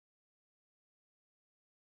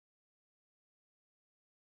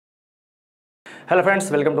Hello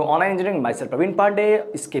friends, welcome to online engineering. My self Praveen Pandey.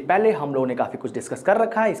 इसके पहले हम लोगों ने काफ़ी कुछ डिस्कस कर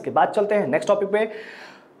रखा है, इसके बाद चलते हैं नेक्स्ट टॉपिक पे।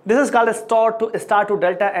 This is called star to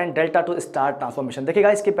delta and delta two star transformation.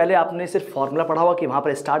 देखिएगा, इसके पहले आपने सिर्फ फॉर्मूला पढ़ा होगा कि वहाँ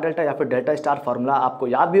पर स्टार डेल्टा या फिर डेल्टा स्टार फॉर्मूला आपको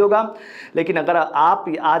याद भी होगा, लेकिन अगर आप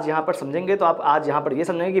आज यहाँ पर समझेंगे तो आप आज यहाँ पर ये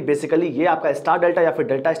समझेंगे कि बेसिकली ये आपका स्टार डेल्टा या फिर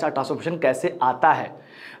डेल्टा स्टार ट्रांसफॉर्मेशन कैसे आता है,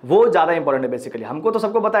 वो ज़्यादा इंपॉर्टेंट है। बेसिकली हमको तो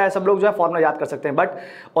सबको पता है, सब लोग जो है फॉर्मूला याद कर सकते हैं, बट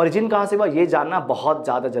ओरिजिन कहाँ से हुआ ये जानना बहुत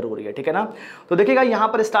ज़्यादा जरूरी है, ठीक है ना। तो देखिएगा, यहाँ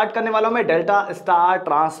पर स्टार्ट करने वाला हूँ मैं डेल्टा स्टार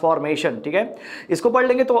ट्रांसफॉर्मेशन, ठीक है। इसको पढ़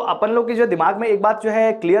लेंगे तो अपन लोग की जो दिमाग में एक बात जो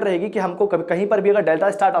है क्लियर रहेगी कि हमको कहीं पर भी अगर डेल्टा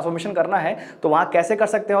स्टार ट्रांसफॉर्मेशन करना है तो वहाँ कैसे कर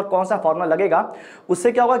सकते हैं और कौन सा फॉर्मूला लगेगा।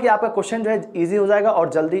 उससे क्या होगा कि आपका क्वेश्चन जो है ईजी हो जाएगा और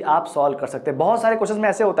जल्दी आप सॉल्व कर सकते हैं। बहुत सारे क्वेश्चन में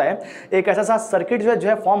ऐसे होता है, एक ऐसा सा सर्किट जो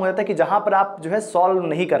है फॉर्म हो जाता है कि जहाँ पर आप जो है सॉल्व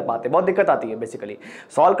नहीं कर पाते, बहुत दिक्कत आती है। बेसिकली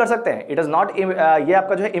सॉल्व कर सकते हैं, इट इज नॉट ये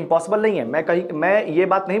आपका जो है इम्पॉसिबल नहीं है। मैं ये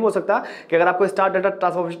बात नहीं बोल सकता कि अगर आपको स्टार डेल्टा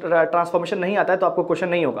ट्रांसफॉर्मेशन नहीं आता है तो आपको क्वेश्चन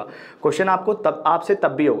नहीं होगा। क्वेश्चन आपको आपसे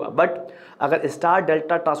तब भी होगा, बट अगर स्टार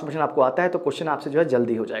डेल्टा ट्रांसफॉर्मेशन आपको आता है तो क्वेश्चन आपसे जो है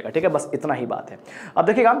जल्दी हो जाएगा, ठीक है। बस इतना ही बात है। अब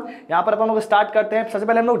देखिएगा, यहाँ पर अपन लोग स्टार्ट करते हैं। सबसे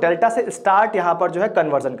पहले हम लोग डेल्टा से स्टार्ट यहाँ पर जो है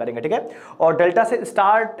कन्वर्जन करेंगे, ठीक है। और डेल्टा से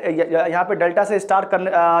स्टार्ट, यहाँ पर डेल्टा से स्टार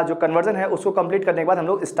जो कन्वर्जन है उसको कंप्लीट करने के बाद हम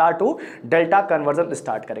लोग star to delta conversion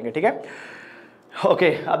start करेंगे, ठीक है। ओके,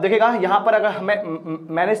 अब देखिएगा, यहाँ पर अगर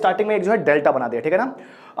मैंने स्टार्टिंग में एक जो है डेल्टा बना दिया, ठीक है ना।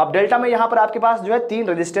 अब डेल्टा में यहाँ पर आपके पास जो है तीन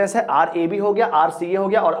रेजिस्टेंस है, आर ए बी हो गया, आर सी ए हो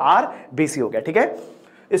गया और आर बी सी हो गया, ठीक है।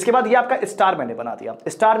 इसके बाद ये आपका स्टार मैंने बना दिया।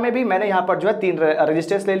 स्टार में भी मैंने यहाँ पर जो है तीन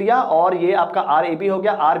रेजिस्टेंस ले लिया और ये आपका आर ए बी हो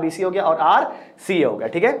गया, आर बी सी हो गया और आर सी ए हो गया,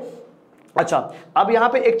 ठीक है। अच्छा, अब यहाँ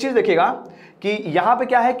पे एक चीज देखिएगा कि यहाँ पे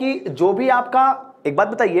क्या है कि जो भी आपका, एक बात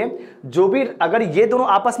बताइए, जो भी अगर ये दोनों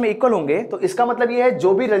आपस में इक्वल होंगे तो इसका मतलब ये है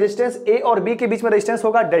जो भी रेजिस्टेंस ए और बी के बीच में रेजिस्टेंस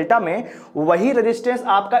होगा डेल्टा में, वही रेजिस्टेंस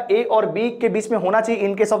आपका ए और बी के बीच में होना चाहिए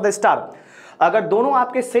in case of the star. अगर दोनों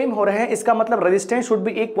आपके सेम हो रहे हैं, इसका मतलब resistance should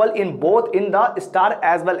be equal in both in the star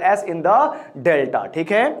as well as in the delta,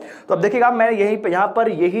 ठीक है। तो अब देखिएगा, मैं यहां पर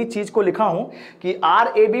यही चीज को लिखा हूं कि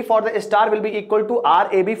R A B for the star will be equal to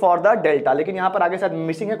R A B for the delta, लेकिन यहां पर आगे साथ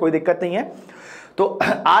मिसिंग है, कोई दिक्कत नहीं है। तो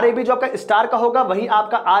आर ए बी जो आपका स्टार का होगा वही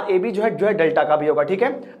आपका आर ए बी जो है डेल्टा का भी होगा, ठीक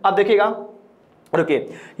है। अब देखिएगा, रुकिए,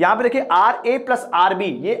 यहां पे देखिए R A plus R B,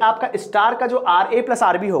 ये आपका स्टार का जो R A plus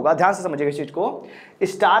R B होगा, ध्यान से समझिएगा इस चीज को,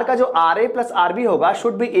 स्टार का जो R A plus R B होगा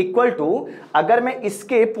शुड बी इक्वल टू, अगर मैं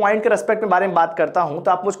इसके पॉइंट के रेस्पेक्ट में बारे में बात करता हूं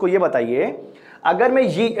तो आप मुझको ये बताइए, अगर मैं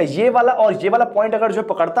ये वाला और ये वाला पॉइंट अगर जो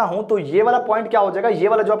पकड़ता हूं तो ये वाला पॉइंट क्या हो जाएगा, ये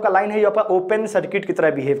वाला जो आपका लाइन है ये आपका ओपन सर्किट की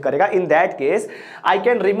तरह बिहेव करेगा। In that case I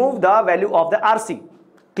can remove the value of the R C.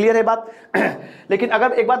 Clear है बात। लेकिन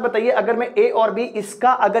अगर एक बात बताइए, अगर मैं ए और बी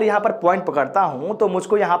इसका अगर यहां पर पॉइंट पकड़ता हूं तो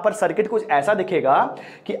मुझको यहां पर सर्किट कुछ ऐसा दिखेगा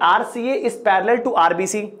कि R C A is parallel to R B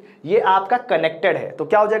C, ये आपका कनेक्टेड है। तो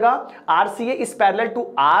क्या हो जाएगा, R C A is parallel to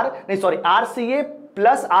R C A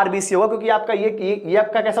plus R B C होगा, क्योंकि आपका ये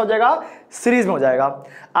आपका कैसा हो जाएगा, सीरीज में हो जाएगा।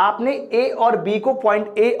 आपने ए और बी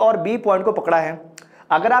पॉइंट को पकड़ा है,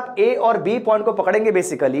 अगर आप ए और बी पॉइंट को पकड़ेंगे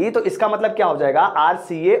बेसिकली तो इसका मतलब क्या हो जाएगा, आर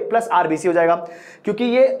सी ए प्लस आर बी सी हो जाएगा, क्योंकि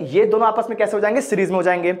ये दोनों आपस में कैसे हो जाएंगे, सीरीज में हो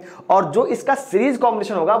जाएंगे। और जो इसका सीरीज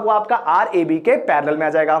कॉम्बिनेशन होगा वो आपका आर ए बी के पैरेलल में आ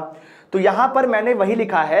जाएगा। तो यहां पर मैंने वही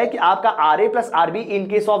लिखा है कि आपका R A plus R be in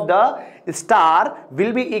case of the star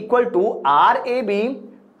will be equal to R A B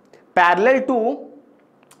parallel to,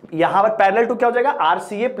 यहां पर पैरेलल टू क्या हो जाएगा, आर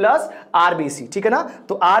सी ए प्लस आर बी सी, ठीक है ना।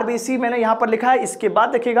 तो आर बी सी मैंने यहां पर लिखा है, इसके बाद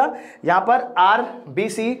देखिएगा यहां पर R B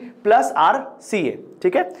C plus R C ए,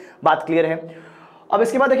 ठीक है, बात क्लियर है। अब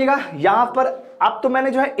इसके बाद देखिएगा यहां पर, अब तो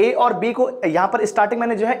मैंने जो है ए और बी को, यहां पर स्टार्टिंग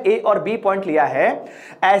मैंने जो है ए और बी पॉइंट लिया है,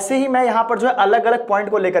 ऐसे ही मैं यहां पर जो है अलग अलग पॉइंट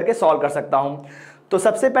को लेकर के सॉल्व कर सकता हूं। तो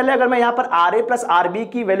सबसे पहले अगर मैं यहां पर R A plus R B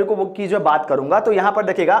की वैल्यू को की जो बात करूंगा तो यहां पर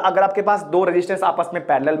देखिएगा, अगर आपके पास दो रेजिस्टेंस आपस में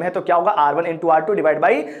पैरेलल में है तो क्या होगा, are one into are to divide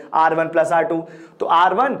by are one plus are to, तो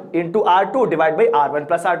are one into are to divide by are one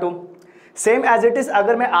plus are to. Same as it is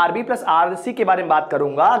अगर मैं R B plus R C के बारे में बात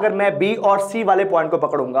करूंगा, अगर मैं बी और सी वाले पॉइंट को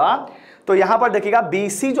पकड़ूंगा तो यहां पर देखिएगा बी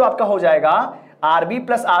सी जो आपका हो जाएगा, R B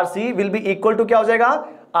plus R C will be equal to क्या हो जाएगा,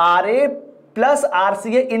 R A plus R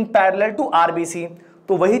C A in parallel to R B C.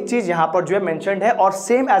 तो वही चीज यहां पर जो है मेंशन्ड है और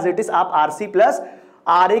सेम एज इट इज आप R C plus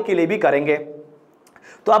R A के लिए भी करेंगे।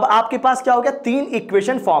 तो अब आपके पास क्या हो गया, तीन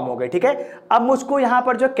इक्वेशन फॉर्म हो गए, ठीक है। अब मुझको यहां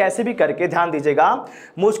पर जो कैसे भी करके, ध्यान दीजिएगा,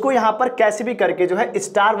 मुझको यहां पर कैसे भी करके जो है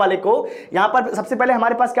स्टार वाले को, यहां पर सबसे पहले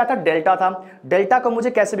हमारे पास क्या था, डेल्टा था, डेल्टा को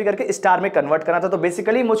मुझे कैसे भी करके स्टार में कन्वर्ट करना था। तो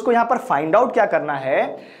बेसिकली मुझको यहां पर फाइंड आउट क्या करना है,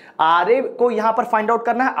 RA को यहां पर फाइंड आउट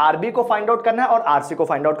करना है, RB को फाइंड आउट करना है और RC को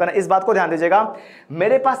फाइंड आउट करना है। इस बात को ध्यान दीजिएगा,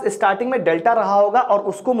 मेरे पास स्टार्टिंग में डेल्टा रहा होगा और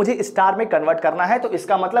उसको मुझे स्टार में कन्वर्ट करना है, तो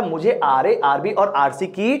इसका मतलब मुझे RA, RB और RC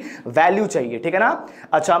की वैल्यू चाहिए, ठीक है ना।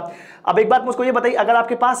 अच्छा, अब एक बात मुझको ये बताइए, अगर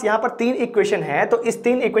आपके पास यहां पर 3 इक्वेशन है, तो इस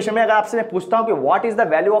 3 इक्वेशन में अगर आपसे मैं पूछता हूं कि what is the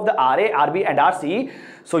value of the RA, RB and RC,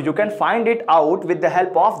 so you can find it out with the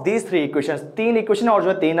help of these 3 equations. 3 equation और जो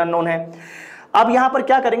है 3 अननोन है। अब यहां पर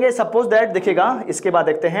क्या करेंगे, सपोज दैट देखिएगा, इसके बाद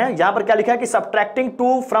देखते हैं यहां पर क्या लिखा है कि सब्ट्रैक्टिंग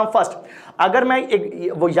 2 फ्रॉम फर्स्ट। अगर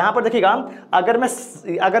मैं वो यहां पर देखिएगा,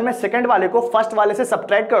 अगर मैं सेकंड वाले को फर्स्ट वाले से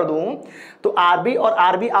सब्ट्रैक्ट कर दूं तो RB और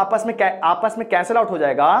RB आपस में कैंसिल आउट हो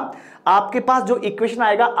जाएगा। आपके पास जो इक्वेशन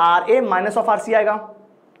आएगा RA माइनस ऑफ RC आएगा,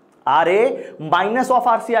 RA माइनस ऑफ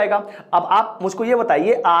RC आएगा। अब आप मुझको ये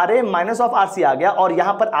बताइए, RA माइनस ऑफ RC आ गया और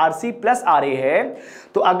यहां पर RC प्लस RA है,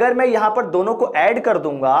 तो अगर मैं यहां पर दोनों को ऐड कर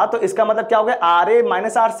दूंगा तो इसका मतलब क्या हो गया, RA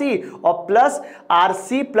माइनस RC और प्लस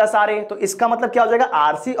RC प्लस RA, तो इसका मतलब क्या हो जाएगा,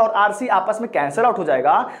 RC और RC आपस में कैंसिल आउट हो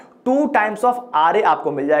जाएगा, 2 टाइम्स ऑफ RA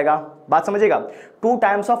आपको मिल जाएगा। बात समझिएगा, 2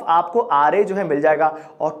 टाइम्स ऑफ आपको RA जो है मिल जाएगा,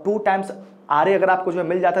 और 2 टाइम्स RA अगर आपको जो है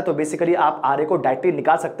मिल जाता है तो बेसिकली आप RA को डायरेक्टली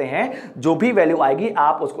निकाल सकते हैं, जो भी वैल्यू आएगी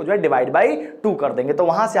आप उसको जो है डिवाइड बाई 2 कर देंगे, तो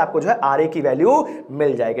वहां से आपको जो है RA की वैल्यू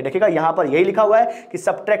मिल जाएगी। देखिएगा यहां पर यही लिखा हुआ है कि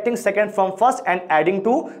subtracting second from first and adding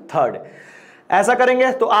to third. ऐसा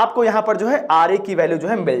करेंगे तो आपको यहां पर जो है RA की वैल्यू जो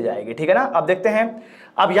है मिल जाएगी, ठीक है ना। अब देखते हैं,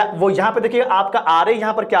 अब वो यहां पर देखिए आपका RA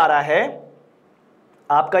यहां पर क्या आ रहा है,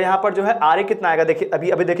 आपका यहां पर जो है RA कितना आएगा, देखिए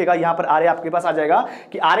अभी देखिएगा यहां पर RA आपके पास आ जाएगा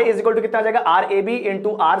कि RA इज इक्वल टू कितना आ जाएगा, RAB into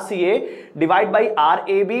RCA divide by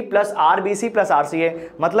RAB plus RBC plus RCA।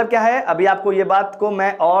 मतलब क्या है, अभी आपको ये बात को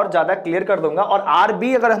मैं और ज्यादा क्लियर कर दूंगा, और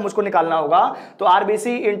RB अगर मुझको निकालना होगा तो RBC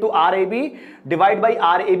into RAB divide by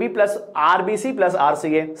RAB plus RBC plus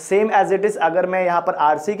RCA। Same as it is अगर मैं यहां पर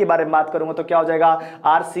RC के बारे में बात करूंगा तो क्या हो जाएगा,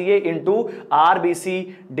 RCA into RBC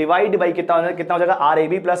divide by कितना हो जाएगा,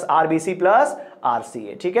 RAB plus RBC plus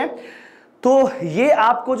RCA, ठीक है। तो ये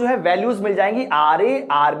आपको जो है वैल्यूज मिल जाएंगी RA,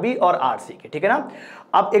 RB और RC के, ठीक है ना।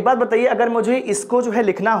 अब एक बात बताइए, अगर मुझे इसको जो है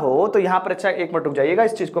लिखना हो तो यहां पर, अच्छा एक मिनट रुक जाइएगा,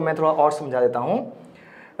 इस चीज को मैं थोड़ा और समझा देता हूं,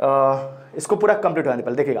 इसको पूरा कंप्लीट होने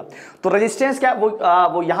पहले देखिएगा। तो रेजिस्टेंस क्या,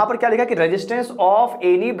 वो यहां पर क्या लिखा कि resistance of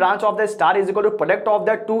any branch of the star is equal to product of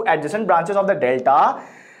the 2 adjacent branches of the delta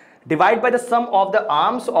divide by the some of the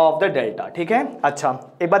arms of the delta, ठीक है। अच्छा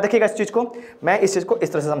एक बात देखिएगा, इस चीज को मैं इस तरह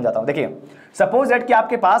से समझाता हूं। देखिए सपोज दैट कि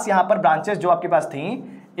आपके पास यहां पर ब्रांचेस जो आपके पास थी,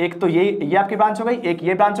 एक तो ये आपकी ब्रांच हो गई, एक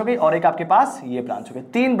ये ब्रांच हो गई और एक आपके पास ये ब्रांच हो गई,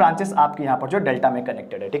 3 ब्रांचेस आपके यहां पर जो डेल्टा में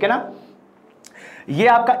कनेक्टेड है, ठीक है ना। ये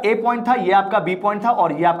आपका A पॉइंट था, ये आपका B पॉइंट था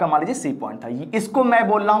और ये आपका मान लीजिए C पॉइंट था। इसको मैं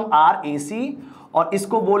बोल रहा हूं RAC और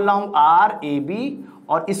इसको बोल रहा हूं RAB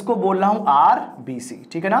और इसको बोल रहा हूं RBC,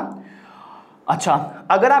 ठीक है ना। अच्छा,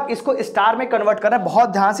 अगर आप इसको स्टार में कन्वर्ट करना है, बहुत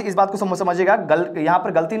ध्यान से इस बात को समझिएगा, यहां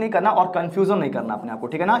पर गलती नहीं करना और कंफ्यूजन नहीं करना अपने आप को,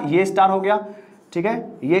 ठीक है ना। ये स्टार हो गया, ठीक है,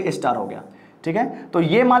 ये स्टार हो गया, ठीक है। तो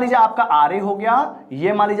ये मान लीजिए आपका RA हो गया,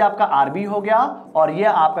 ये मान लीजिए आपका RB हो गया और ये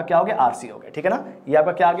आपका क्या हो गया, RC हो गया, ठीक है ना। ये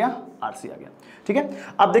आपका क्या आ गया, RC आ गया, ठीक है।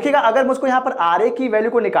 अब देखिएगा, अगर मुझको यहां पर RA की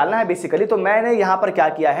वैल्यू को निकालना है बेसिकली, तो मैंने यहां पर क्या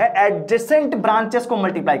किया है, एडजेसेंट ब्रांचेस को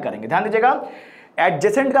मल्टीप्लाई करेंगे। ध्यान दीजिएगा,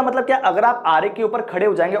 एडजेसेंट का मतलब क्या, अगर आप RA के ऊपर खड़े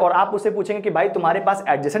हो जाएंगे और आप उससे पूछेंगे कि भाई तुम्हारे पास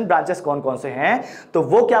एडजेसेंट ब्रांचेस कौन कौन से हैं, तो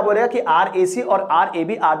वो क्या बोलेगा कि RAC और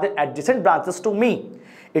RAB are the adjacent branches to me.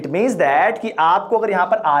 It means that कि आपको अगर यहां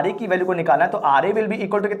पर RA की वैल्यू को निकालना है तो RA will be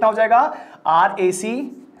equal to कितना हो जाएगा,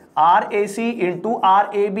 RAC into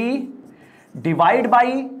RAB divide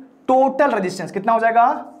by total resistance कितना हो जाएगा,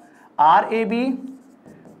 RAB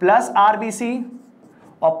प्लस RBC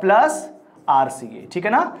और प्लस RCA, ठीक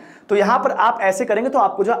है ना। तो यहां पर आप ऐसे करेंगे तो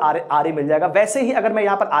आपको जो RA मिल जाएगा। वैसे ही अगर मैं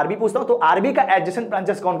यहां पर RB पूछता हूं तो RB का एडजेसेंट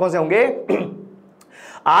ब्रांचेस कौन कौन से होंगे,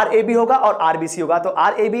 RAB होगा और RBC होगा, तो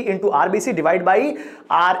RAB into RBC divide by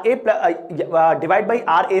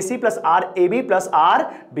RAC plus RAB plus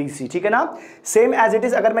RBC, ठीक है ना। सेम एज इट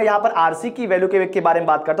इज अगर मैं यहां पर RC की वैल्यू के बारे में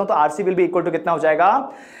बात करता हूं तो RC will be equal to कितना हो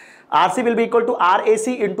जाएगा, RC will be equal to RAC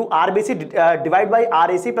into RBC divide by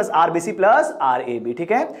RAC plus RBC plus RAB,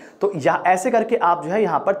 ठीक है। तो ऐसे करके आप जो है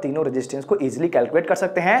यहां पर तीनों रेजिस्टेंस को इजीली कैलकुलेट कर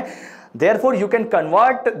सकते हैं। Therefore you can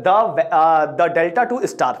convert the delta two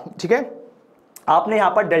star, ठीक है। आपने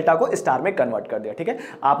यहां पर डेल्टा को स्टार में कन्वर्ट कर दिया, ठीक है।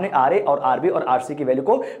 आपने RA और RB और RC की वैल्यू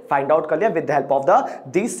को फाइंड आउट कर लिया with the help of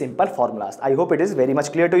these simple formulas. I hope it is very much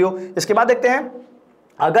clear to you. इसके बाद देखते हैं,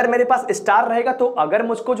 अगर मेरे पास स्टार रहेगा तो अगर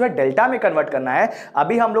मुझको जो है डेल्टा में कन्वर्ट करना है,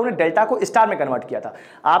 अभी हम लोगों ने डेल्टा को स्टार में कन्वर्ट किया था,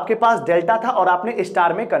 आपके पास डेल्टा था और आपने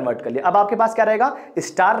स्टार में कन्वर्ट कर लिया। अब आपके पास क्या रहेगा,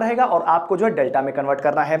 स्टार रहेगा और आपको जो है डेल्टा में कन्वर्ट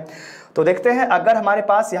करना है। तो देखते हैं, अगर हमारे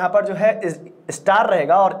पास यहां पर जो है स्टार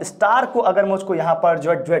रहेगा और स्टार को अगर मुझको यहां पर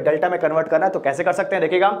जो है डेल्टा में कन्वर्ट करना है तो कैसे कर सकते हैं,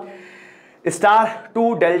 देखिएगा। Star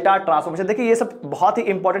to delta transformation. देखिए ये सब बहुत ही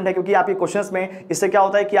इंपॉर्टेंट है, क्योंकि आपके क्वेश्चंस में इससे क्या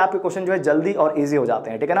होता है कि आपके क्वेश्चन जो है जल्दी और इजी हो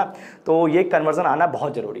जाते हैं, ठीक है ना। तो ये कन्वर्जन आना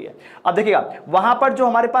बहुत जरूरी है। अब देखिएगा वहां पर जो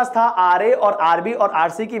हमारे पास था आरए और आरबी और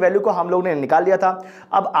आरसी की वैल्यू को हम लोग ने निकाल लिया था।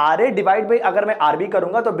 अब आरए डिवाइड बाई अगर मैं आरबी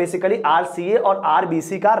करूंगा तो बेसिकली आरसीए और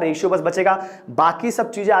आरबीसी का रेशियो बस बचेगा, बाकी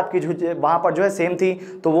सब चीजें आपकी वहां पर जो है सेम थी,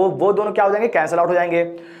 तो वो दोनों क्या हो जाएंगे, कैंसिल आउट हो जाएंगे।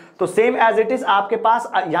 तो सेम एज इट इज आपके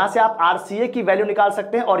पास यहां से आप आरसीए की वैल्यू निकाल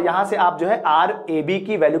सकते हैं और यहां से आप जो है आरएबी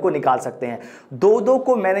की वैल्यू को निकाल सकते हैं। दो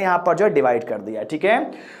को मैंने यहां पर जो है डिवाइड कर दिया, ठीक है।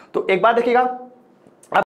 तो एक बार देखिएगा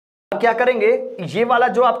अब क्या करेंगे, ये वाला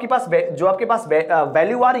जो आपके पास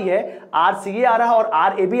वैल्यू आ रही है, आरसीए आ रहा है और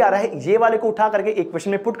आरएबी आ रहा है, ये वाले को उठा करके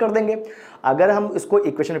इक्वेशन में पुट कर देंगे। अगर हम इसको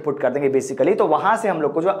इक्वेशन में पुट कर देंगे बेसिकली, तो वहां से हम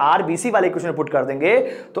लोग को जो आरबीसी वाले इक्वेशन में पुट कर देंगे,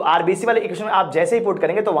 तो आरबीसी वाले इक्वेशन में आप जैसे ही पुट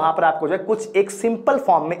करेंगे तो वहां पर आपको जो है कुछ एक सिंपल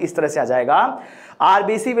फॉर्म में इस तरह से आ जाएगा,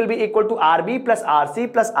 RBC will be equal to RB plus RC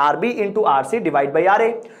plus RB into RC divide by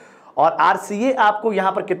RA. और आरसीए आपको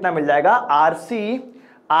यहां पर कितना मिल जाएगा,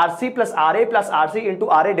 RC plus RC into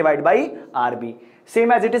RA divide by RB.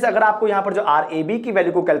 Same as it is अगर आपको यहां पर जो आर ए बी की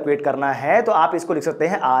वैल्यू को कैलकुलेट करना है तो आप इसको लिख सकते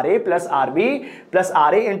हैं R A plus RB plus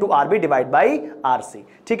R A into RB divide by R C,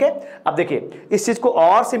 ठीक है। अब देखिए इस चीज को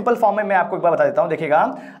और सिंपल फॉर्म में मैं आपको एक बार बता देता हूं। देखिएगा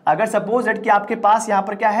अगर सपोज दैट कि आपके पास यहां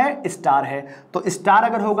पर क्या है, स्टार है, तो स्टार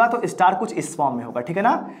अगर होगा तो स्टार कुछ इस फॉर्म में होगा, ठीक है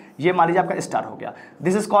ना। ये मान लीजिए आपका स्टार हो गया,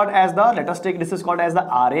 this is called as the, let us take this is called as the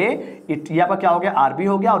R A, ये आपका क्या हो गया, आरबी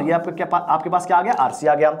हो गया, और ये आपके पास क्या आ गया, आरसी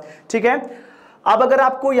आ गया, ठीक है। अब अगर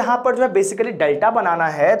आपको यहां पर जो है बेसिकली डेल्टा बनाना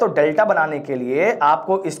है, तो डेल्टा बनाने के लिए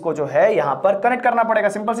आपको इसको जो है यहां पर कनेक्ट करना पड़ेगा,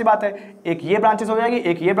 सिंपल सी बात है। एक ये ब्रांचेस हो जाएगी,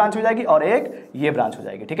 एक ये ब्रांच हो जाएगी और एक ये ब्रांच हो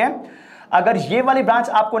जाएगी, ठीक है। अगर ये वाली ब्रांच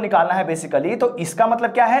आपको निकालना है बेसिकली, तो इसका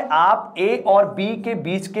मतलब क्या है, आप ए और बी के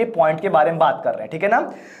बीच के पॉइंट के बारे में बात कर रहे हैं, ठीक है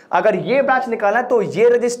ना। अगर ये ब्रांच निकालना है तो ये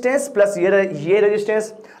रेजिस्टेंस प्लस ये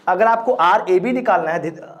रेजिस्टेंस। अगर आपको आर ए बी निकालना है,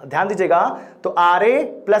 ध्यान दीजिएगा, तो R A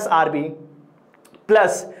plus R B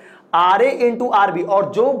plus R A into R B, और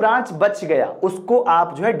जो ब्रांच बच गया उसको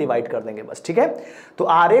आप जो है डिवाइड कर देंगे बस, ठीक है। तो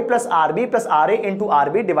R A plus R B plus R A into R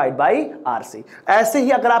B divide by R C. ऐसे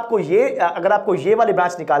ही अगर आपको ये वाली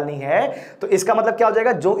ब्रांच निकालनी है तो इसका मतलब क्या हो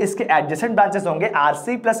जाएगा, जो इसके एडजेसेंट ब्रांचेस होंगे R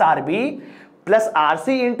C plus R B plus R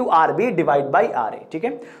C into R B divide by R A, ठीक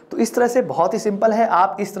है। तो इस तरह से बहुत ही सिंपल है,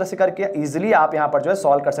 आप इस तरह से करके इजिली आप यहां पर जो है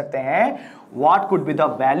सॉल्व कर सकते हैं। What could be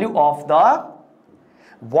the value of the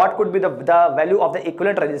what could be the value of the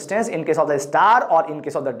equivalent resistance in case of the star or in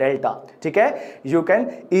case of the delta, ठीक है। you can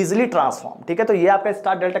easily transform, ठीक है। तो ये आपका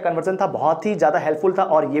star delta conversion था, बहुत ही ज्यादा हेल्पफुल था।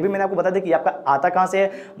 और ये भी मैंने आपको बता दिया कि आपका आता कहां से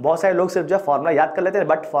है। बहुत सारे लोग सिर्फ जो फॉर्मुला याद कर लेते हैं,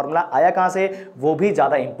 बट फॉर्मुला आया कहां से वो भी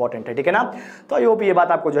ज्यादा इंपॉर्टेंट है, ठीक है ना। तो आई होप ये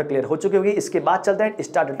बात आपको जो है क्लियर हो चुकी होगी। इसके बाद चलते हैं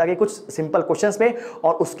स्टार डेल्टा के कुछ सिंपल क्वेश्चंस पे,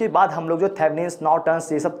 और उसके बाद हम लोग जो थेवेनिन्स,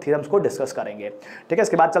 नॉर्टन्स, ये सब थ्योरम्स को डिस्कस करेंगे, ठीक है।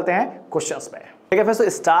 इसके बाद चलते हैं क्वेश्चंस पे, ठीक है। फिर तो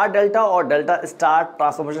स्टार डेल्टा और डेल्टा स्टार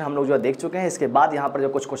ट्रांसफॉर्मेशन हम लोग जो देख चुके हैं। इसके बाद यहाँ पर जो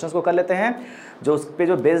कुछ क्वेश्चंस को कर लेते हैं जो उस पे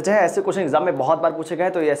जो बेस्ड है। ऐसे क्वेश्चन एग्जाम में बहुत बार पूछे गए,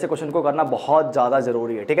 तो ऐसे क्वेश्चन को करना बहुत ज़्यादा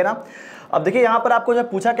जरूरी है, ठीक है ना। अब देखिए यहाँ पर आपको जो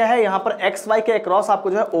पूछा क्या है, यहाँ पर एक्स वाई के अक्रॉस आपको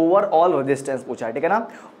जो है ओवरऑल रेजिस्टेंस पूछा है, ठीक है ना।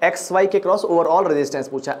 एक्स वाई के अक्रॉस ओवरऑल रेजिस्टेंस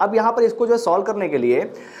पूछा है। अब यहाँ पर इसको जो है सॉल्व करने के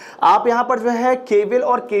लिए आप यहाँ पर जो है केवीएल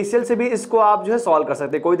और केसीएल से भी इसको आप जो है सॉल्व कर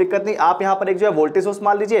सकते हैं, कोई दिक्कत नहीं। आप यहाँ पर एक जो है वोल्टेज सोर्स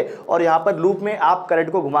मान लीजिए और यहाँ पर लूप में आप करंट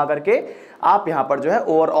को घुमा करके आप यहाँ पर जो है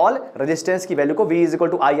ओवरऑल रेजिस्टेंस की वैल्यू को V is equal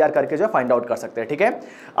to I R करके जो है फाइंड आउट कर सकते हैं, ठीक है।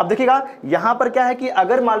 अब देखिएगा यहाँ पर क्या है कि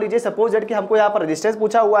अगर मान लीजिए सपोज दैट कि हमको यहाँ पर रेजिस्टेंस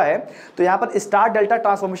पूछा हुआ है, तो यहाँ पर स्टार डेल्टा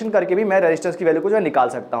ट्रांसफॉर्मेशन करके भी मैं रेजिस्टेंस की वैल्यू को जो है निकाल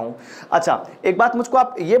सकता हूँ। अच्छा एक बात मुझको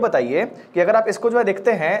आप ये बताइए कि अगर आप इसको जो है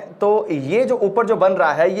देखते हैं तो ये जो ऊपर जो बन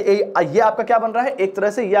रहा है ये आपका क्या बन रहा है, एक तरह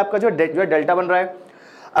से ये आपका जो है डेल्टा बन रहा है।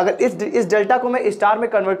 अगर इस डेल्टा को मैं स्टार में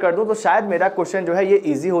कन्वर्ट कर दूं तो शायद मेरा क्वेश्चन जो है ये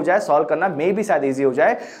इजी हो जाए, सॉल्व करना मे भी शायद इजी हो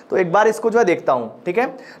जाए। तो एक बार इसको जो है देखता हूं, ठीक है।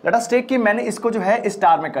 लेट अस टेक कि मैंने इसको जो है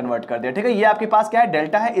स्टार में कन्वर्ट कर दिया, ठीक है। ये आपके पास क्या है,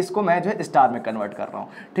 डेल्टा है, इसको मैं जो है स्टार में कन्वर्ट कर रहा हूं,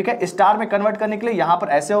 ठीक है। स्टार में कन्वर्ट करने के लिए यहां पर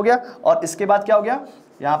ऐसे हो गया और इसके बाद क्या हो गया,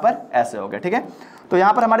 यहां पर ऐसे हो गया, ठीक है। तो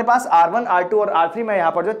यहाँ पर हमारे पास R1, R2 और R3 मैं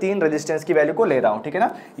यहाँ पर जो तीन रेजिस्टेंस की वैल्यू को ले रहा हूँ, ठीक है ना।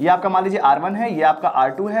 ये आपका मान लीजिए R1 है, ये आपका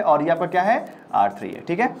R2 है और ये आपका क्या है, R3 है,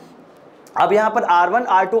 ठीक है। अब यहाँ पर R1,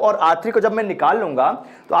 R2 और R3 को जब मैं निकाल लूंगा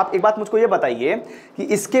तो आप एक बात मुझको ये बताइए कि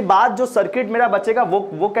इसके बाद जो सर्किट मेरा बचेगा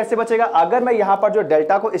वो कैसे बचेगा। अगर मैं यहाँ पर जो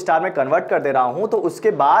डेल्टा को स्टार में कन्वर्ट कर दे रहा हूँ तो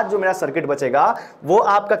उसके बाद जो मेरा सर्किट बचेगा वो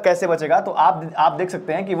आपका कैसे बचेगा। तो आप देख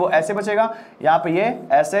सकते हैं कि वो ऐसे बचेगा, यहाँ पे ये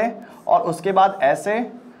ऐसे और उसके बाद ऐसे,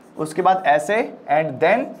 उसके बाद ऐसे, एंड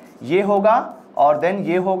देन ये होगा और देन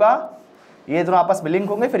ये होगा ये दोनों आपस में लिंक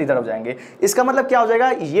होंगे फिर इधर हो जाएंगे। इसका मतलब क्या हो जाएगा,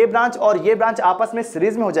 ये ब्रांच और ये ब्रांच आपस में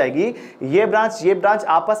सीरीज में हो जाएगी, ये ब्रांच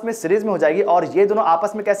आपस में सीरीज में हो जाएगी और ये दोनों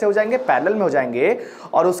आपस में कैसे हो जाएंगे, पैरेलल में हो जाएंगे।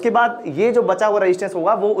 और उसके बाद ये जो बचा हुआ रेजिस्टेंस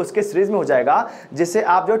होगा वो उसके सीरीज में हो जाएगा, जिससे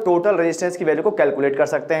आप जो टोटल रेजिस्टेंस की वैल्यू को कैलकुलेट कर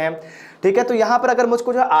सकते हैं। ठीक है, तो यहां पर अगर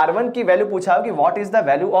मुझको जो R1 की वैल्यू पूछा हो कि what is the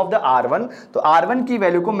value of the R1, तो R1 की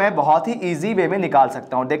वैल्यू को मैं बहुत ही इजी वे में निकाल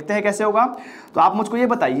सकता हूं। देखते हैं कैसे होगा। तो आप मुझको ये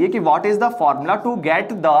बताइए कि what is the formula to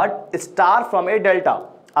get the star from A delta.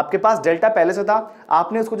 आपके पास डेल्टा पहले से था,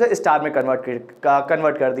 आपने उसको जो स्टार में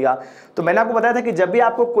कन्वर्ट कर दिया। तो मैंने आपको बताया था कि जब भी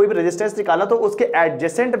आपको कोई भी रेजिस्टेंस निकाला तो उसके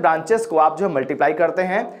एडजेसेंट ब्रांचेस को आप जो मल्टीप्लाई करते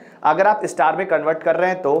हैं। अगर आप स्टार में कन्वर्ट कर रहे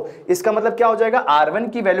हैं तो इसका मतलब क्या हो जाएगा, R1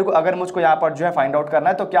 की वैल्यू को अगर मुझको यहां पर जो है फाइंड आउट करना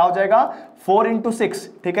है तो क्या हो जाएगा 4 × 6।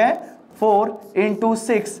 ठीक है, 4 ×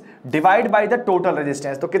 6 divide by the total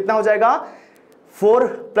resistance. तो कितना हो जाएगा 4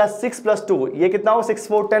 + 6 + 2, ये कितना हो 6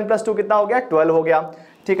 4 10 + 2 कितना हो गया 12 हो गया।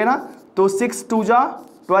 ठीक है ना, तो 6 2 जा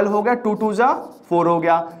 12 हो गया, 2 2 जा 4 हो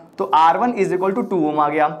गया। तो R1 = 2 ओम आ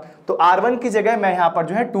गया। तो R1 की जगह मैं यहां पर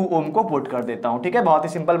जो है 2 ओम को पुट कर देता हूं। ठीक है, बहुत ही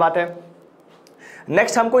सिंपल बात है।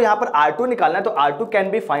 नेक्स्ट हमको यहां पर R2 निकालना है, तो R2 can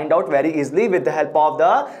be find out very easily with the help of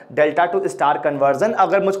the delta two star conversion.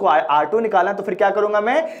 अगर मुझको R2 निकालना है तो फिर क्या करूंगा,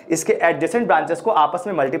 मैं इसके एडजेसेंट ब्रांचेस को आपस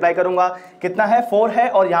में मल्टीप्लाई करूंगा। कितना है 4 है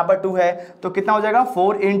और यहां पर 2 है, तो कितना हो जाएगा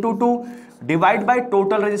 4 × 2 डिवाइड बाई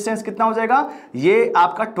टोटल रेजिस्टेंस कितना हो जाएगा, ये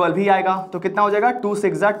आपका 12 ही आएगा। तो कितना हो जाएगा 2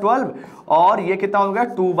 6 = 12 और ये कितना हो गया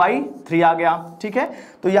 2/3 आ गया। ठीक है,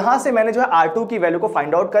 तो यहां से मैंने जो है R2 की वैल्यू को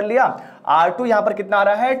फाइंड आउट कर लिया। R2 यहां पर कितना आ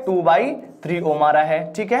रहा है 2/3 ओम आ रहा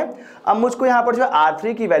है। ठीक है, अब मुझको यहां पर जो है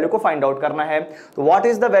R3 की वैल्यू को फाइंड आउट करना है। तो what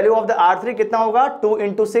is the value of the R3, कितना होगा 2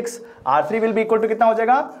 × 6। R3 will be equal to कितना हो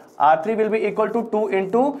जाएगा, R3 will be equal to 2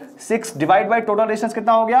 × 6 divide by total resistance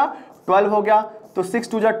कितना हो गया 12 हो गया। तो 6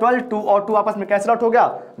 2 जा 12, 2 और 2 आपस में कैंसिल आउट हो गया,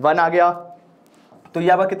 1 आ गया। तो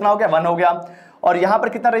यहां पर कितना हो गया 1 हो गया। और यहां पर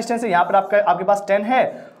कितना रेजिस्टेंस है, यहां पर आपके पास 10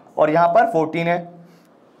 है और यहां पर 14 है।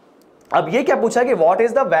 अब ये क्या पूछा कि what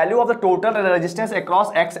is the value of the total resistance across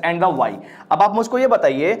x and the y। अब आप मुझको ये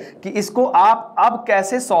बताइए कि इसको आप अब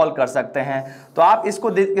कैसे सॉल्व कर सकते हैं। तो आप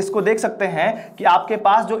इसको देख सकते हैं कि आपके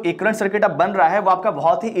पास जो इक्विवेलेंट सर्किट अब बन रहा है वो आपका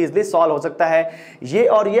बहुत ही इजीली सॉल्व हो सकता है। ये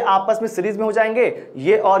और ये आपस में सीरीज में हो जाएंगे,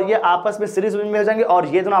 ये और ये आपस में सीरीज में हो जाएंगे और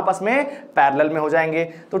ये दोनों आपस में पैरेलल में हो जाएंगे।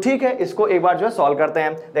 तो ठीक है, इसको एक बार जो है सॉल्व करते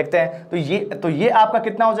हैं, देखते हैं। तो ये आपका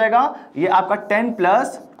कितना हो जाएगा, ये आपका 10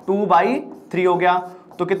 + 2/3 हो गया।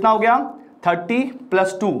 तो कितना हो गया 30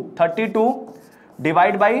 + 2 32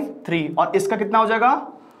 डिवाइड बाई 3 और इसका कितना हो जाएगा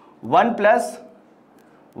 1 प्लस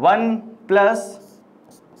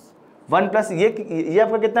ये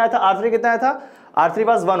आपका कितना आया था R3 कितना आया था, R3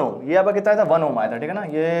 पास 1 ओम, ये आपका कितना आया था 1 ओम आया था। ठीक है ना,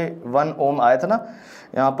 ये 1 ओम आया था ना,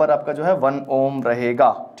 यहाँ पर आपका जो है 1 ओम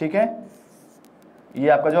रहेगा। ठीक है, ये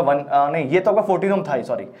आपका जो नहीं ये तो आपका 14 ओम था,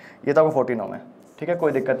 सॉरी ये तो आपका 14 ओम है। ठीक है,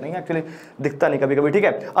 कोई दिक्कत नहीं है, एक्चुअली दिखता नहीं कभी कभी। ठीक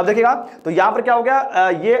है, अब देखिएगा तो यहां पर क्या हो गया,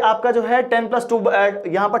 ये आपका जो है 10 + 2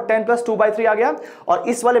 यहां पर 10 + 2/3 आ गया और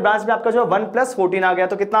इस वाले ब्रांच में आपका जो 1 + 14 आ गया।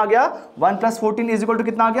 तो कितना आ गया 1 + 14 =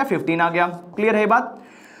 कितना आ गया 15 आ गया। क्लियर है बात।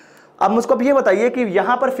 अब मुझको अब ये बताइए कि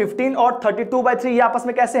यहां पर 15 और 32/3 ये आपस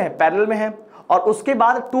में कैसे हैं, पैरेलल में हैं और उसके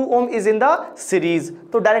बाद 2 ओम इज इन द सीरीज।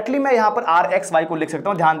 तो डायरेक्टली मैं यहां पर RXY को लिख सकता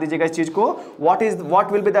हूं। ध्यान दीजिएगा इस चीज को,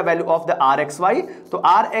 what will be the value of the RXY। तो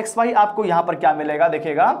RXY आपको यहां पर क्या मिलेगा,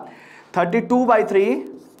 देखिएगा 32/3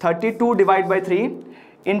 32 divide by 3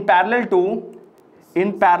 in parallel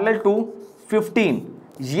to 15,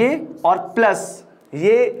 ये और प्लस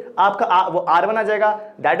ये आपका वो R1 आ जाएगा,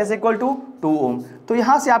 दैट इज इक्वल टू 2 ओम। तो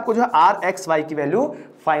यहां से आपको जो है RXY की वैल्यू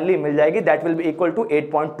फाइनली मिल जाएगी, that will be equal to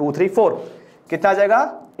 8.234। कितना आ जाएगा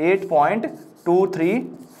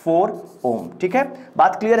 8.234 ओम। ठीक है,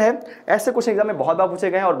 बात क्लियर है। ऐसे क्वेश्चन एग्जाम में बहुत बार पूछे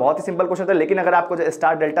गए हैं और बहुत ही सिंपल क्वेश्चन था, लेकिन अगर आपको जो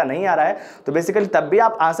स्टार डेल्टा नहीं आ रहा है तो बेसिकली तब भी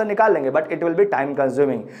आप आंसर निकाल लेंगे, but it will be time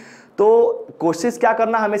consuming. तो कोशिश क्या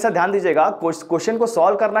करना, हमेशा ध्यान दीजिएगा, क्वेश्चन को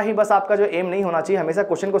सॉल्व करना ही बस आपका जो एम नहीं होना चाहिए, हमेशा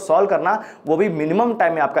क्वेश्चन को सॉल्व करना वो भी मिनिमम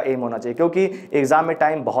टाइम में आपका एम होना चाहिए, क्योंकि एग्जाम में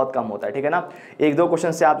टाइम बहुत कम होता है। ठीक है ना, 1-2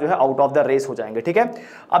 क्वेश्चन से आप जो है आउट ऑफ द रेस हो जाएंगे। ठीक है,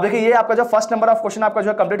 अब देखिए ये आपका जो फर्स्ट नंबर ऑफ क्वेश्चन आपका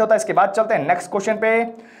जो है कंप्लीट होता है। इसके बाद चलते हैं नेक्स्ट क्वेश्चन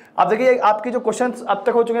पे। अब देखिए आपके जो क्वेश्चंस अब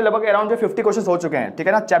तक हो चुके हैं लगभग अराउंड जो 50 क्वेश्चंस हो चुके हैं। ठीक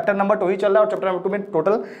है ना, चैप्टर नंबर 2 ही चल रहा है और चैप्टर नंबर 2 में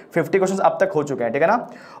टोटल 50 क्वेश्चंस अब तक हो चुके हैं। ठीक है ना,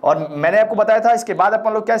 और मैंने आपको बताया था इसके बाद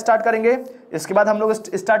अपन लोग क्या स्टार्ट करेंगे, इसके बाद हम लोग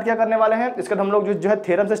स्टार्ट क्या करने वाले हैं, इसके बाद हम लोग जो है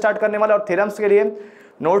थ्योरम से स्टार्ट करने वाले, और थ्योरम्स के लिए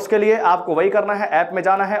नोट्स के लिए आपको वही करना है, ऐप में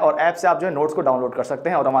जाना है और ऐप से आप जो है नोट्स को डाउनलोड कर सकते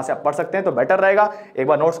हैं और वहां से आप पढ़ सकते हैं, तो बेटर रहेगा। एक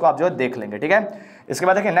बार नोट्स को आप जो है देख लेंगे। ठीक है, इसके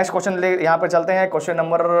बाद देखिए नेक्स्ट क्वेश्चन यहाँ पर चलते हैं, क्वेश्चन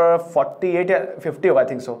नंबर 48 या 50 होगा आई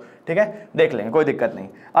थिंक सो। ठीक है, देख लेंगे, कोई दिक्कत नहीं।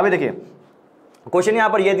 अभी देखिए क्वेश्चन यहां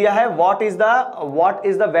पर ये दिया है what is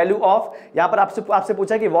the value of, यहां पर आपसे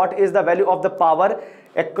पूछा है कि what is the value of the power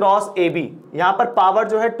across A B. यहां पर पावर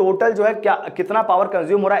जो है टोटल जो है क्या कितना पावर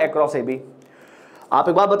कंज्यूम हो रहा है अक्रॉस ए बी। आप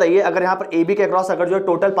एक बात बताइए, अगर यहां पर ए बी के अक्रॉस अगर जो है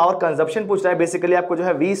टोटल पावर कंजप्शन पूछ रहा है, बेसिकली आपको जो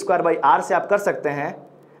है v²/r से आप कर सकते हैं,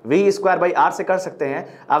 v²/r से कर सकते हैं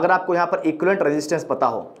अगर आपको यहां पर इक्विवेलेंट रेजिस्टेंस पता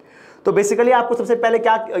हो। तो बेसिकली आपको सबसे पहले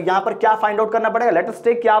क्या यहां पर क्या फाइंड आउट करना पड़ेगा, लेट अस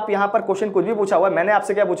टेक कि आप यहां पर क्वेश्चन कुछ भी पूछा हुआ है, मैंने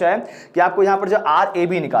आपसे क्या पूछा है कि आपको यहां पर जो आर ए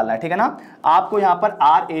बी निकालना है, ठीक है ना, आपको यहां पर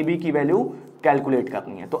आर ए बी की वैल्यू कैलकुलेट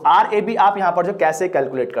करनी है। तो आर ए बी आप यहां पर जो कैसे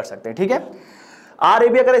कैलकुलेट कर सकते हैं, ठीक है। आर ए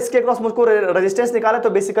बी अगर इसके अक्रॉस मुझको रेजिस्टेंस निकाला तो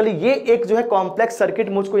बेसिकली ये एक जो है कॉम्प्लेक्स सर्किट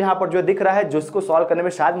मुझको यहां पर जो दिख रहा है, जिसको सॉल्व करने में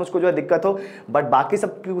शायद मुझको जो है दिक्कत हो, बट बाकी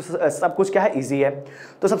सब कुछ क्या है, इजी है।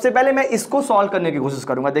 तो सबसे पहले मैं इसको सॉल्व करने की कोशिश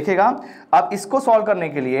करूंगा, देखिएगा। अब इसको सॉल्व करने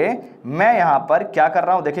के लिए मैं यहां पर क्या कर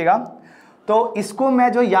रहा हूं, देखिएगा। तो इसको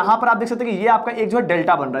मैं जो यहां पर आप देख सकते हैं कि ये आपका एक जो है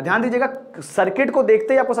डेल्टा बन रहा है। ध्यान दीजिएगा, सर्किट को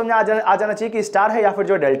देखते ही आपको समझ आ जाना चाहिए कि स्टार है या फिर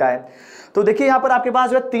जो डेल्टा है। तो देखिए यहां पर आपके पास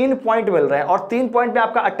जो है 3 पॉइंट मिल रहे हैं और 3 पॉइंट पे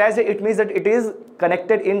आपका अटैच है, it means that it is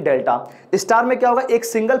connected in delta. Star में क्या होगा, एक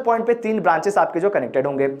सिंगल पॉइंट पे 3 ब्रांचेस आपके जो कनेक्टेड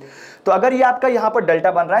होंगे। तो अगर ये आपका यहां पर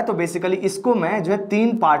डेल्टा बन रहा है तो बेसिकली इसको मैं जो है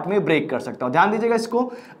 3 पार्ट में ब्रेक कर सकता हूं। ध्यान दीजिएगा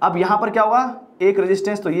इसको। अब यहां पर क्या होगा, एक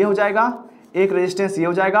रेजिस्टेंस तो ये हो जाएगा, एक रेजिस्टेंस ये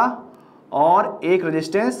हो जाएगा और एक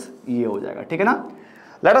रेजिस्टेंस ये हो जाएगा, ठीक है ना।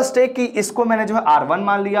 लेट अस टेक कि इसको मैंने जो है R1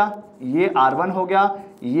 मान लिया, ये R1 हो गया,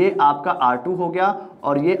 ये आपका R2 हो गया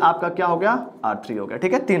और ये आपका क्या हो गया, R3 हो गया,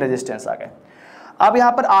 ठीक है। 3 रेजिस्टेंस आ गए। अब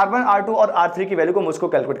यहां पर R1, R2 और R3 की वैल्यू को मुझको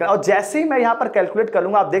कैलकुलेट करना, और जैसे ही मैं यहां पर कैलकुलेट कर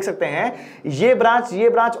लूंगा, आप देख सकते हैं ये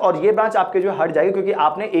ब्रांच और ये ब्रांच आपके जो हट जाएगी, क्योंकि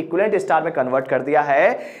आपने इक्विवेलेंट स्टार में कन्वर्ट कर दिया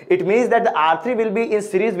है। It means that the R3 will be in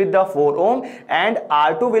series with the 4 ohm and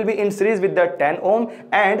R2 will be in series with the 10 ohm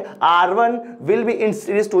and R1 will be in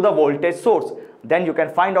series to the voltage source. Then you can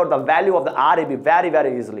find out the value of the RAB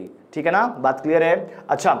very easily, ठीक है ना, बात clear है।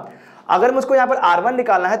 अच्छा, अगर मुझको यहां पर R1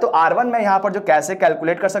 निकालना है तो R1 मैं यहां पर जो कैसे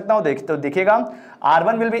कैलकुलेट कर सकता हूं, तो देखिएगा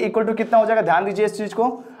R1 will be equal to कितना हो जाएगा, ध्यान दीजिए इस चीज को।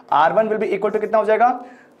 R1 will be equal to कितना हो जाएगा,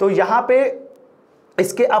 तो यहां पे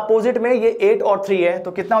इसके अपोजिट में ये 8 और 3 है,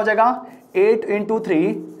 तो कितना हो जाएगा 8 ×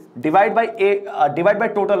 3 डिवाइड बाय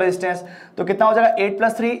टोटल रेजिस्टेंस, तो कितना हो जाएगा 8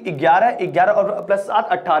 + 3 11 और प्लस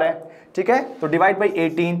 7 18, ठीक है। तो डिवाइड बाय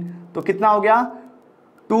 18 तो कितना हो गया,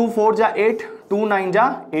 2 4 जा 8, 2 9 जा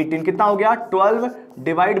 18, कितना हो गया 12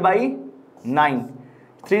 डिवाइड बाई 9,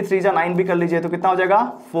 3 3 जा 9 भी कर लीजिए, तो कितना हो जाएगा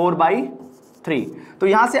 4/3। तो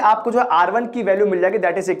यहां से आपको जो है R1 की वैल्यू मिल जाएगी,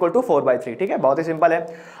 दैट इज इक्वल टू 4/3, ठीक है, बहुत ही सिंपल है।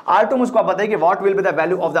 R2 मुझको आप बताइए कि what will be the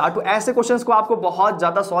value of the R2। ऐसे क्वेश्चंस को आपको बहुत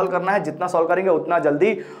ज्यादा सॉल्व करना है, जितना सॉल्व करेंगे उतना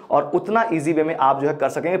जल्दी और उतना इजी वे में आप जो है कर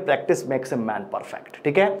सकेंगे। Practice makes a man perfect,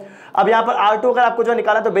 ठीक है। अब यहां पर R2 अगर आपको जो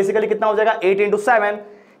निकाला तो बेसिकली कितना हो जाएगा 8 × 7,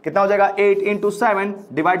 कितना हो जाएगा 8 × 7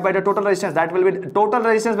 divide by the total resistance, that will be total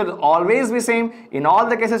resistance will always be same in all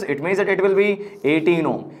the cases, it means that it will be 18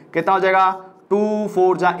 ohm। कितना हो जाएगा 2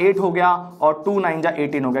 4 जा 8 हो गया और 2 9 जा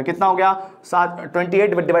 18 हो गया, कितना हो गया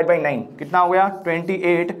 28 डिवाइड बाई 9, कितना हो गया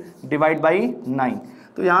 28 डिवाइड बाई 9।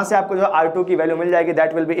 तो यहां से आपको जो R2 की वैल्यू मिल जाएगी,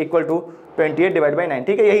 that will be equal to 28 divide by 9,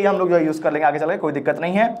 ठीक है। यही हम लोग जो यूज कर लेंगे आगे चल के, कोई दिक्कत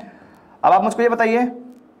नहीं है। अब आप मुझको ये बताइए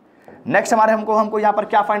नेक्स्ट हमारे हमको यहाँ पर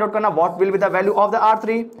क्या फाइंड आउट करना, what will be the value of the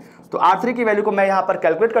R3। तो R3 की वैल्यू को मैं यहाँ पर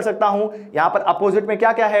कैलकुलेट कर सकता हूँ। यहाँ पर अपोजिट में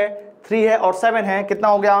क्या क्या है, 3 है और 7 है, कितना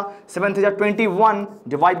हो गया 7 3 जा 21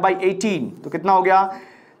 डिवाइड बाई 18, तो कितना हो गया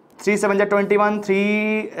 3 7 जा 21,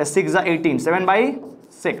 3 6 जा 18,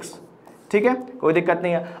 7/6, ठीक है, कोई दिक्कत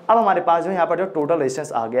नहीं है। अब हमारे पास जो यहाँ पर जो टोटल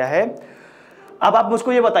रेजिस्टेंस आ गया है। अब आप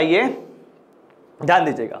मुझको ये बताइए, ध्यान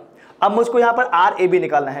दीजिएगा, अब मुझको यहाँ पर RAB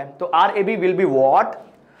निकालना है। तो RAB will be what,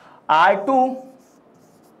 R2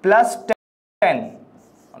 + 10,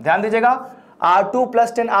 ध्यान दीजिएगा R2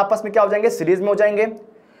 + 10 आपस में क्या हो जाएंगे, सीरीज में हो जाएंगे।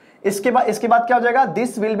 इसके बाद क्या हो जाएगा,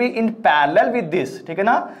 this will be in parallel with this, ठीक है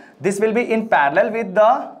ना, this will be in parallel with the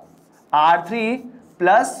R3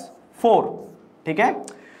 + 4, ठीक है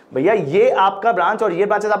भैया। ये आपका ब्रांच और ये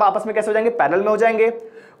ब्रांचेस आप आपस में कैसे हो जाएंगे, पैरेलल में हो जाएंगे।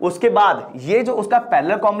 उसके बाद ये जो उसका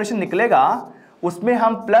पैरेलल कॉम्बिनेशन निकलेगा उसमें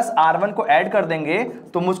हम +R1 को ऐड कर देंगे,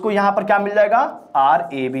 तो मुझको यहां पर क्या मिल जाएगा,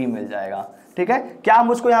 RAB मिल जाएगा, ठीक है। क्या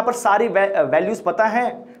मुझको यहां पर सारी वैल्यूज पता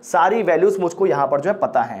है, सारी वैल्यूज मुझको यहां पर जो है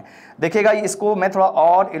पता है। देखिएगा इसको मैं थोड़ा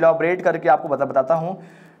और इलॉबरेट करके आपको बताता हूं,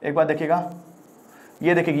 एक बार देखिएगा।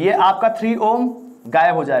 ये देखिए, ये आपका 3 ohm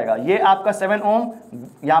गायब हो जाएगा, ये आपका 7 ohm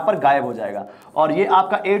यहां पर गायब हो जाएगा और ये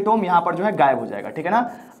आपका 8 ohm यहां पर जो है गायब हो जाएगा, ठीक है ना।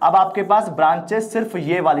 अब आपके पास ब्रांचेस सिर्फ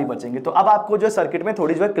ये वाली बचेंगे। तो अब आपको जो सर्किट में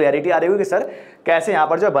थोड़ी जो है क्लैरिटी आ रही होगी कि सर कैसे यहां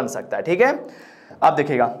पर जो बन सकता है, ठीक है। अब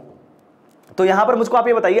देखिएगा तो यहां पर मुझको आप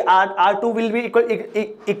ये बताइए R2 will be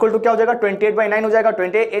equal to क्या हो जाएगा, 28/9 हो जाएगा,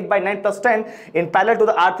 28/9 plus 10 in parallel to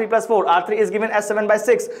the R3 plus 4, R3 is given as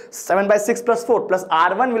 7/6, 7/6 plus 4 plus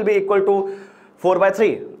R1 will be equal to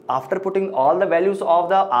 4/3. After putting all the values of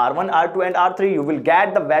the R1, R2 and R3, you will get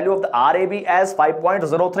the value of the RAB as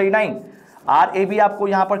 5.039. RAB आपको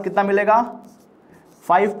यहां पर कितना मिलेगा,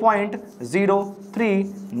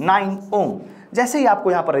 5.039 ओम. जैसे ही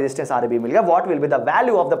आपको यहां पर resistance RAB मिल गया, what will be the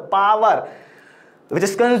value of the power which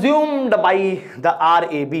is consumed by the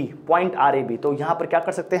RAB, point RAB. तो यहां पर क्या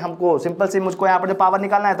कर सकते हैं, हमको सिंपल सी, मुझको यहां पर जो पावर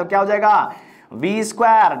निकालना है तो क्या हो जाएगा,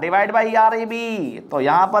 V² डिवाइड बाई RAB. तो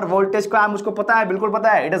यहां पर वोल्टेज का मुझको पता है, बिल्कुल पता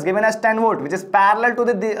है, it is given as 10 volt which is parallel to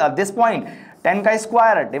this point, 10 का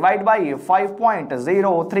square divide by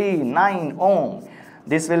 5.039 Om.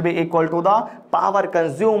 This will be equal to the power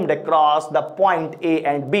consumed across the point A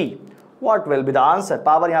and B. What will be the answer?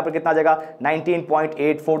 Power यहाँ पर कितना आ जाएगा,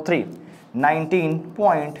 19.843,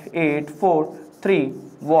 19.843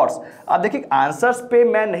 watts. अब देखिए answers पे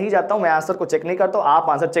मैं नहीं जाता हूँ, मैं आंसर को चेक नहीं करता हूँ, आप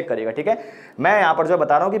आंसर चेक करिएगा, ठीक है. मैं यहाँ पर जो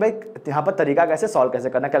बता रहा हूँ कि भाई यहाँ पर तरीका कैसे सॉल्व कैसे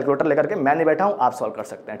करना, कैलकुलेटर लेकर के मैं नहीं बैठा हूँ, आप सॉल्व कर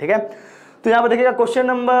सकते हैं, ठीक है. तो यहाँ पर देखिएगा क्वेश्चन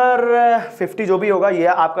नंबर 50 जो भी होगा ये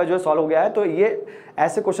आपका जो सॉल्व हो गया है. तो ये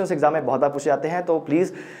ऐसे क्वेश्चन एग्जाम में बहुत बार पूछे जाते हैं, तो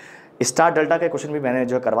प्लीज़ स्टार डेल्टा के क्वेश्चन भी मैंने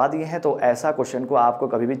जो करवा दिए हैं. तो ऐसा क्वेश्चन को आपको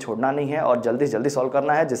कभी भी छोड़ना नहीं है और जल्दी से जल्दी सॉल्व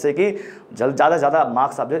करना है, जिससे कि ज़्यादा से ज़्यादा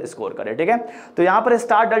मार्क्स आप जो स्कोर करें, ठीक है. तो यहाँ पर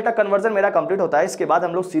स्टार डेल्टा कन्वर्जन मेरा कंप्लीट होता है. इसके बाद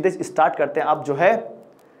हम लोग सीधे स्टार्ट करते हैं अब जो है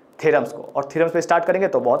थ्योरम्स को, और थ्योरम्स पे स्टार्ट करेंगे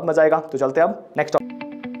तो बहुत मजा आएगा. तो चलते हैं अब नेक्स्ट.